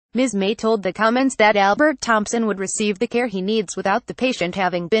Ms. May told the Commons that Albert Thompson would receive the care he needs without the patient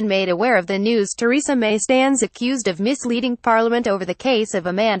having been made aware of the news. Theresa May stands accused of misleading Parliament over the case of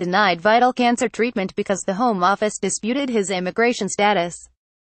a man denied vital cancer treatment because the Home Office disputed his immigration status.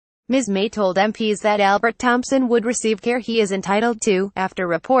 Ms. May told MPs that Albert Thompson would receive care he is entitled to, after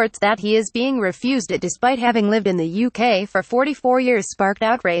reports that he is being refused it despite having lived in the UK for 44 years sparked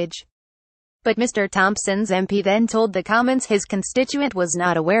outrage. But Mr. Thompson's MP then told the Commons his constituent was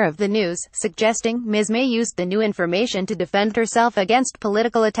not aware of the news, suggesting Ms. May used the new information to defend herself against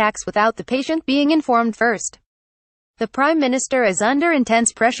political attacks without the patient being informed first. The Prime Minister is under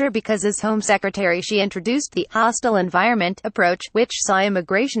intense pressure because as Home Secretary she introduced the hostile environment approach, which saw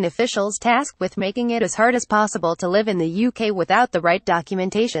immigration officials tasked with making it as hard as possible to live in the UK without the right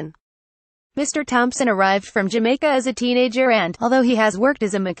documentation. Mr. Thompson arrived from Jamaica as a teenager and, although he has worked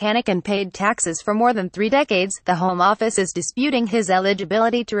as a mechanic and paid taxes for more than 3 decades, the Home Office is disputing his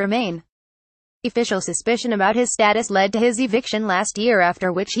eligibility to remain. Official suspicion about his status led to his eviction last year,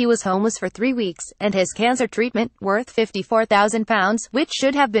 after which he was homeless for 3 weeks, and his cancer treatment, worth £54,000, which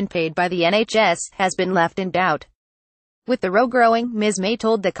should have been paid by the NHS, has been left in doubt. With the row growing, Ms. May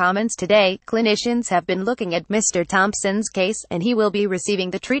told the Commons today, clinicians have been looking at Mr. Thompson's case, and he will be receiving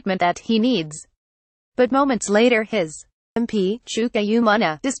the treatment that he needs. But moments later his MP, Chuka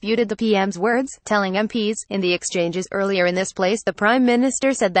Umunna, disputed the PM's words, telling MPs, in the exchanges earlier in this place the Prime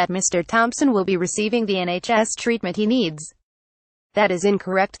Minister said that Mr. Thompson will be receiving the NHS treatment he needs. That is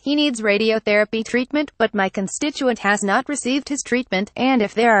incorrect. He needs radiotherapy treatment, but my constituent has not received his treatment, and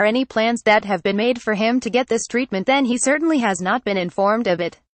if there are any plans that have been made for him to get this treatment then he certainly has not been informed of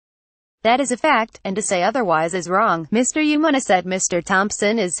it. That is a fact, and to say otherwise is wrong. Mr. Umunna said Mr.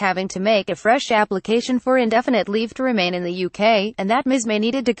 Thompson is having to make a fresh application for indefinite leave to remain in the UK, and that Ms. May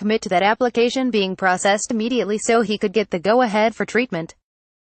needed to commit to that application being processed immediately so he could get the go-ahead for treatment.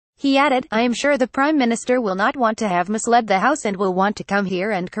 He added, I am sure the Prime Minister will not want to have misled the House and will want to come here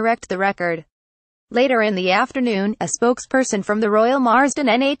and correct the record. Later in the afternoon, a spokesperson from the Royal Marsden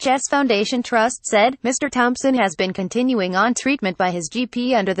NHS Foundation Trust said, Mr. Thompson has been continuing on treatment by his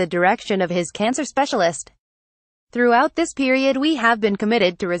GP under the direction of his cancer specialist. Throughout this period we have been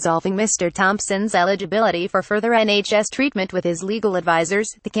committed to resolving Mr. Thompson's eligibility for further NHS treatment with his legal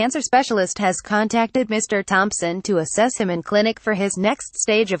advisors. The cancer specialist has contacted Mr. Thompson to assess him in clinic for his next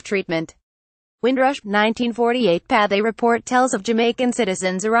stage of treatment. Windrush, 1948. Pathé report tells of Jamaican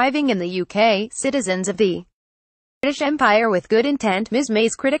citizens arriving in the UK, citizens of the British Empire with good intent. Ms.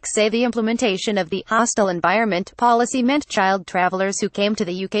 May's critics say the implementation of the hostile environment policy meant child travellers who came to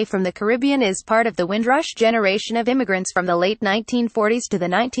the UK from the Caribbean is part of the Windrush generation of immigrants from the late 1940s to the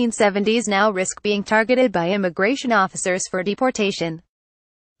 1970s now risk being targeted by immigration officers for deportation.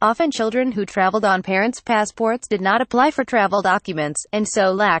 Often children who travelled on parents' passports did not apply for travel documents, and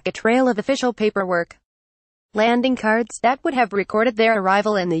so lack a trail of official paperwork. Landing cards that would have recorded their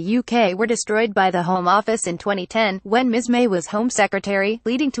arrival in the UK were destroyed by the Home Office in 2010, when Ms. May was Home Secretary,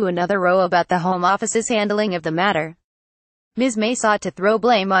 leading to another row about the Home Office's handling of the matter. Ms. May sought to throw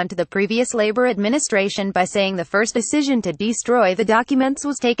blame onto the previous Labour administration by saying the first decision to destroy the documents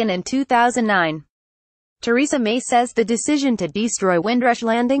was taken in 2009. Theresa May says the decision to destroy Windrush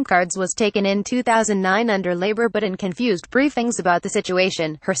landing cards was taken in 2009 under Labour, but in confused briefings about the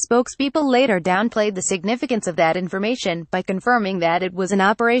situation, her spokespeople later downplayed the significance of that information, by confirming that it was an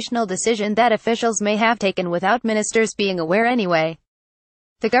operational decision that officials may have taken without ministers being aware anyway.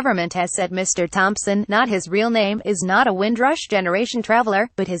 The government has said Mr. Thompson, not his real name, is not a Windrush generation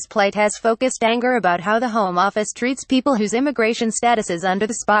traveller, but his plight has focused anger about how the Home Office treats people whose immigration status is under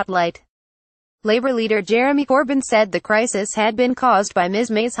the spotlight. Labour leader Jeremy Corbyn said the crisis had been caused by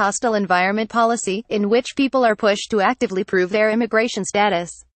Ms. May's hostile environment policy, in which people are pushed to actively prove their immigration status.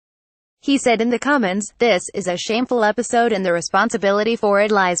 He said in the Commons, this is a shameful episode and the responsibility for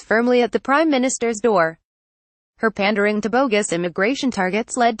it lies firmly at the Prime Minister's door. Her pandering to bogus immigration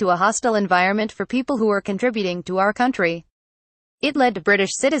targets led to a hostile environment for people who are contributing to our country. It led to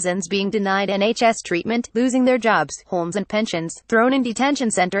British citizens being denied NHS treatment, losing their jobs, homes and pensions, thrown in detention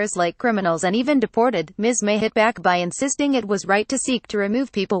centres like criminals and even deported. Ms. May hit back by insisting it was right to seek to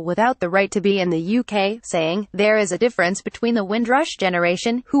remove people without the right to be in the UK, saying, there is a difference between the Windrush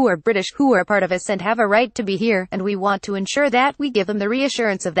generation, who are British, who are part of us and have a right to be here, and we want to ensure that we give them the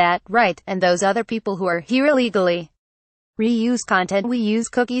reassurance of that right, and those other people who are here illegally. Reuse content. We use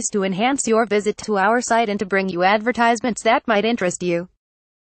cookies to enhance your visit to our site and to bring you advertisements that might interest you.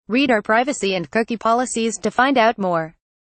 Read our privacy and cookie policies to find out more.